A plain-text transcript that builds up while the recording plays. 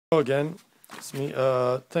Hello again, it's me.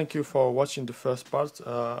 Thank you for watching the first part.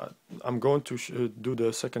 I'm going to do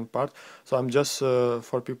the second part, so I'm just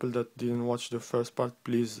for people that didn't watch the first part,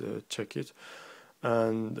 please check it.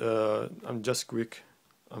 And I'm just quick.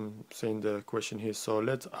 I'm saying the question here. So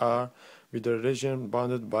let R be the region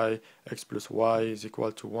bounded by x plus y is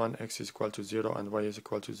equal to 1, x is equal to 0, and y is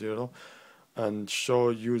equal to 0, and show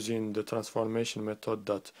using the transformation method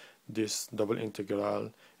that this double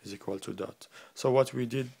integral is equal to that. So what we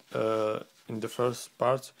did in the first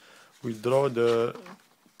part, we draw the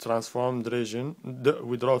transformed region.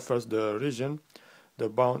 We draw first the region, the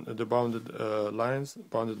bounded lines,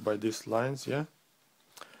 bounded by these lines, yeah.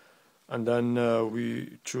 And then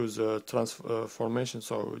we choose a transformation.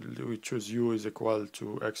 So we choose u is equal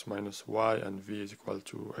to x minus y and v is equal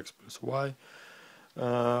to x plus y.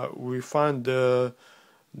 We find the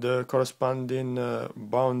corresponding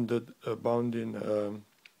bounding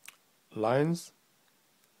lines.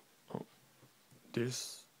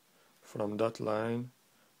 This from that line,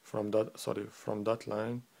 from that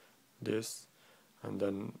line, this, and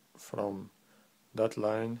then from that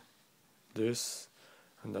line, this,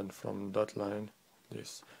 and then from that line,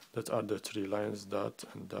 this. That are the three lines, that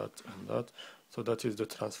and that and that. So that is the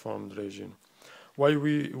transformed region. Why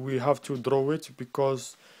we have to draw it?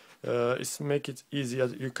 Because it's make it easy.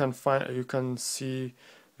 As you can see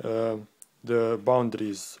the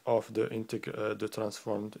boundaries of the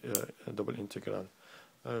transformed double integral.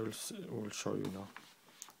 I will show you now.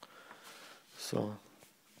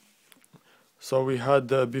 So we had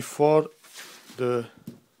before the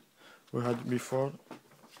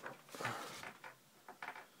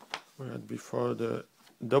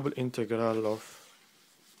double integral of,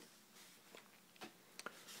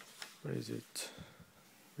 where is it?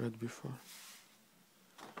 We had before,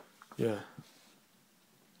 yeah.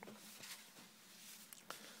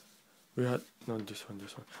 We had not this one.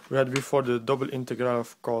 We had before the double integral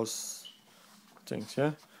of cos things,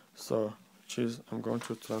 yeah. So which is, I'm going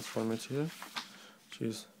to transform it here, which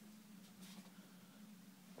is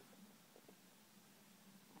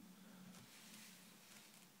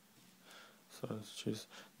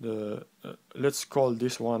the let's call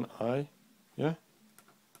this one I, yeah.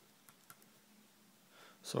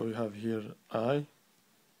 So we have here I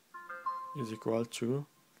is equal to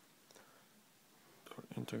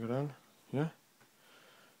integral, yeah.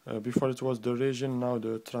 Before it was the region, now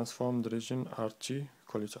the transformed region RT,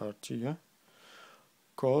 call it RT, yeah.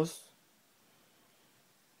 Cos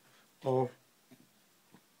of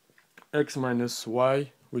x minus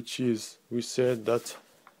y, which is, we said that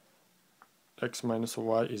x minus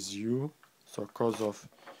y is u, so cos of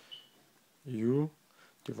u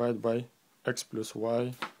divided by x plus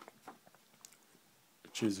y,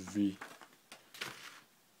 which is v,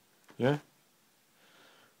 yeah.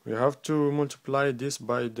 We have to multiply this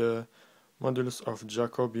by the modulus of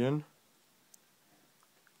Jacobian,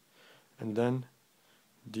 and then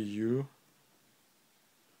du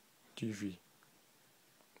dv.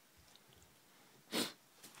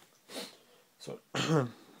 So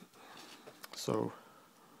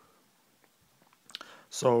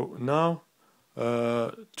now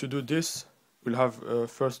to do this, we'll have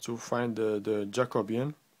first to find the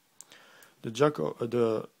Jacobian, the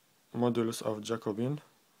modulus of Jacobian,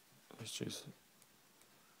 which is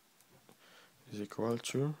equal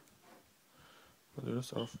to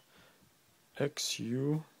modulus of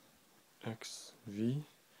xu xv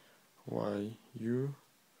yu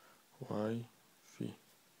yv.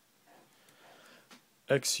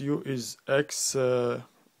 Xu is x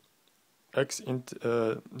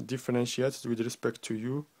differentiated with respect to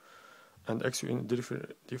u, and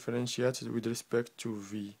xu differentiated with respect to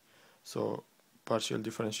v, so partial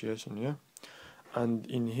differentiation, yeah. And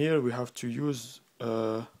in here we have to use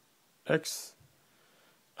x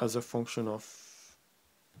as a function of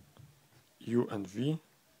u and v,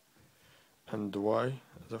 and y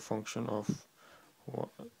as a function of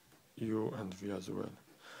u and v as well.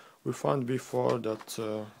 We found before that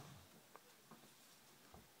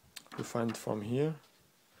we find from here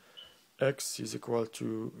x is equal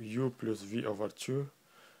to u plus v over 2,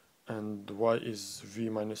 and y is v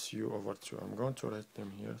minus u over 2. I'm going to write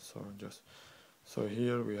them here. So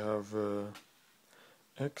here we have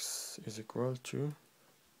x is equal to,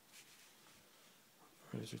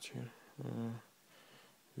 where is it here?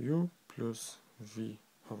 U plus v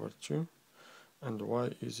over 2, and y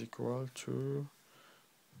is equal to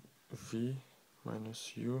v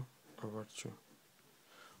minus u over 2.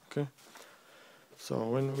 Okay, so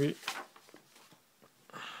when we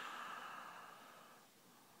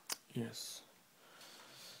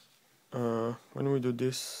when we do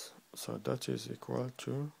this, so that is equal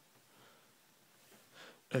to,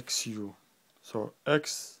 xu. So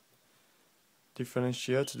x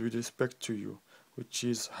differentiated with respect to u, which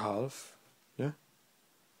is half. Yeah.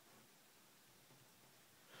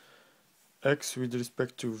 X with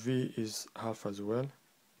respect to v is half as well.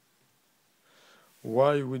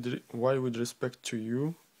 Y with respect to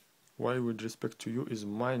u, y with respect to u is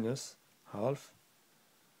minus half,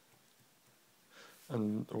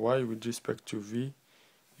 and y with respect to v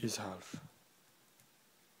is half.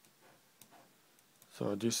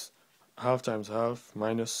 So this half times half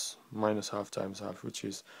minus half times half, which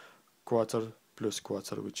is quarter plus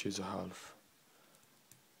quarter, which is a half.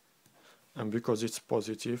 And because it's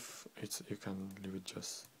positive, you can leave it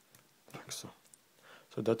just like so.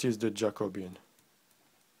 So that is the Jacobian.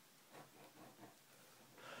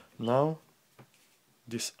 Now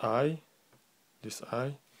this I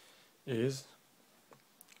is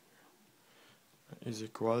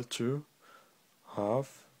equal to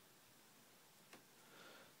half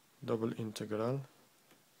double integral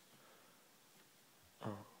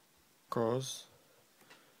cos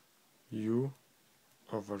u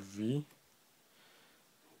over v.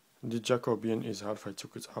 The Jacobian is half, I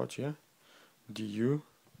took it out here, du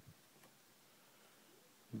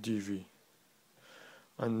dv.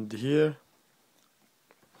 And here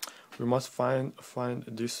we must find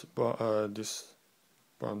this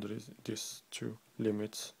boundaries, these two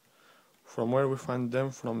limits. From where we find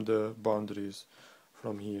them? From the boundaries,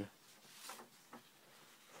 from here.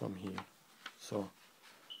 So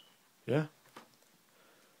yeah.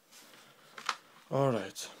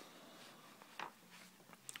 Alright.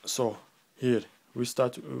 So here we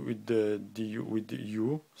start with the du with the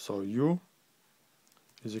u. So u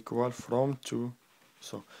is equal from to.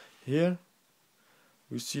 So here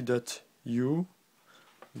we see that u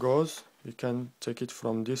goes, you can take it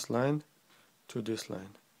from this line to this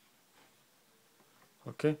line.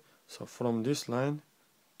 Okay, so from this line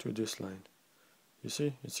to this line, you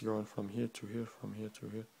see it's going from here to here, from here to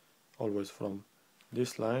here, always from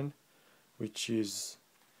this line, which is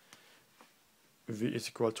v is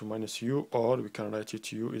equal to minus u, or we can write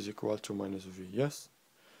it u is equal to minus v. Yes,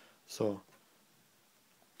 so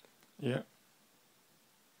yeah,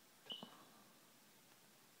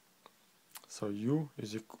 so u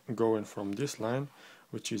is going from this line,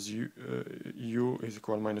 which is u is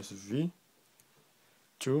equal minus v,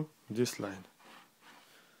 to this line.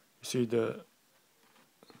 You see the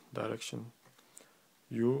direction,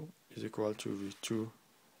 u is equal to v, to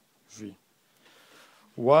v.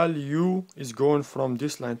 While u is going from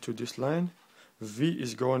this line to this line, v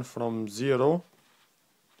is going from 0,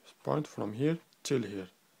 this point from here till here.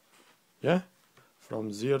 Yeah,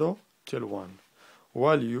 from 0 till 1.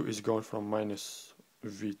 While u is going from minus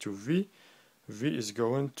v to v, v is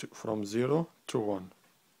going from 0 to 1.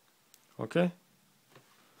 Okay?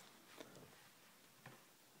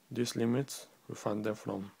 These limits, we find them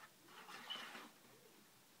from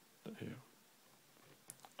here.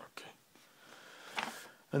 Okay.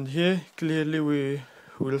 And here, clearly, we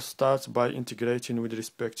will start by integrating with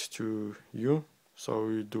respect to u. So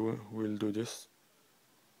we'll do this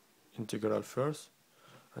integral first,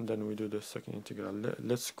 and then we do the second integral.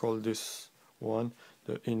 Let's call this one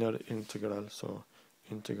the inner integral. So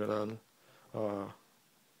integral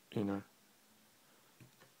inner.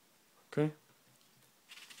 Okay.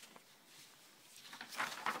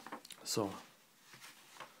 So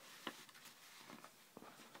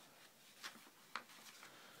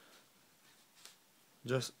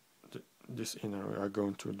just this inner we are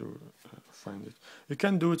going to do find it. You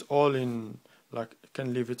can do it all in, like, you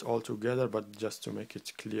can leave it all together, but just to make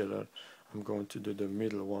it clearer, I'm going to do the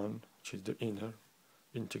middle one, which is the inner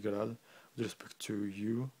integral with respect to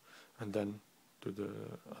u, and then do the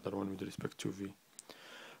other one with respect to v.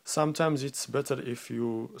 Sometimes it's better if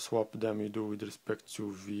you swap them, you do with respect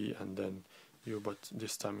to v and then u, but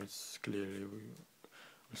this time it's clearly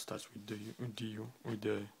we'll start with the du with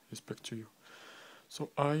the respect to u. So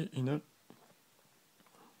I inner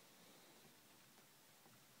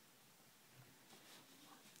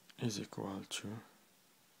is equal to,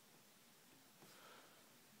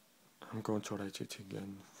 I'm going to write it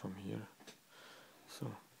again from here. So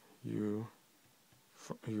u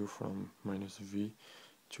from minus v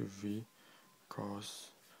to v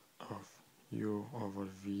cos of u over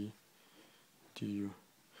v du.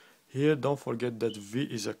 Here don't forget that v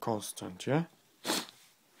is a constant, yeah?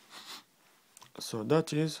 So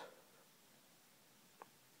that is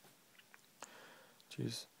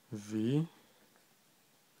v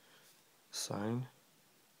sine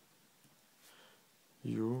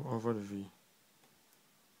u over v.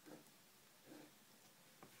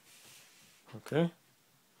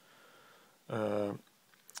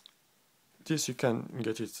 this you can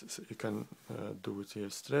get it, you can do it here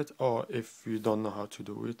straight, or if you don't know how to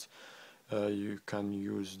do it, you can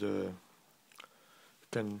use the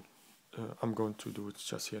I'm going to do it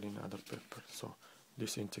just here in other paper. So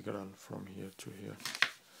this integral from here to here.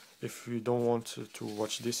 If you don't want to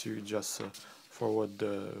watch this, you just forward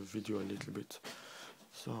the video a little bit.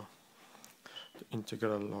 So the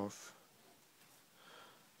integral of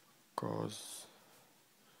cos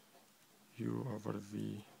u over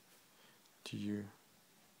v du,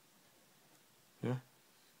 yeah,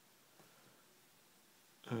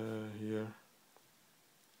 here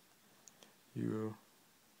u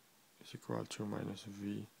is equal to minus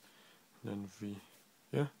v, then v,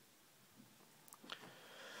 yeah.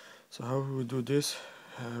 So how we do this?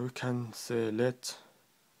 We can say let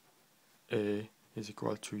a is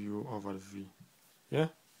equal to u over v, yeah.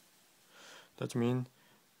 That means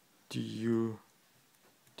du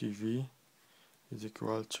dv is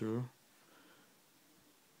equal to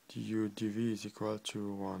du dv is equal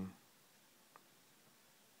to 1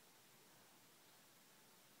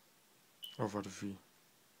 over v,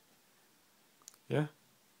 yeah.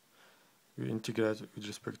 We integrate with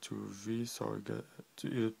respect to v, so we get to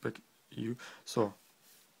respect u. So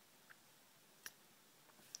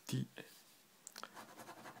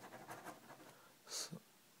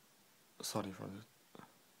sorry for that.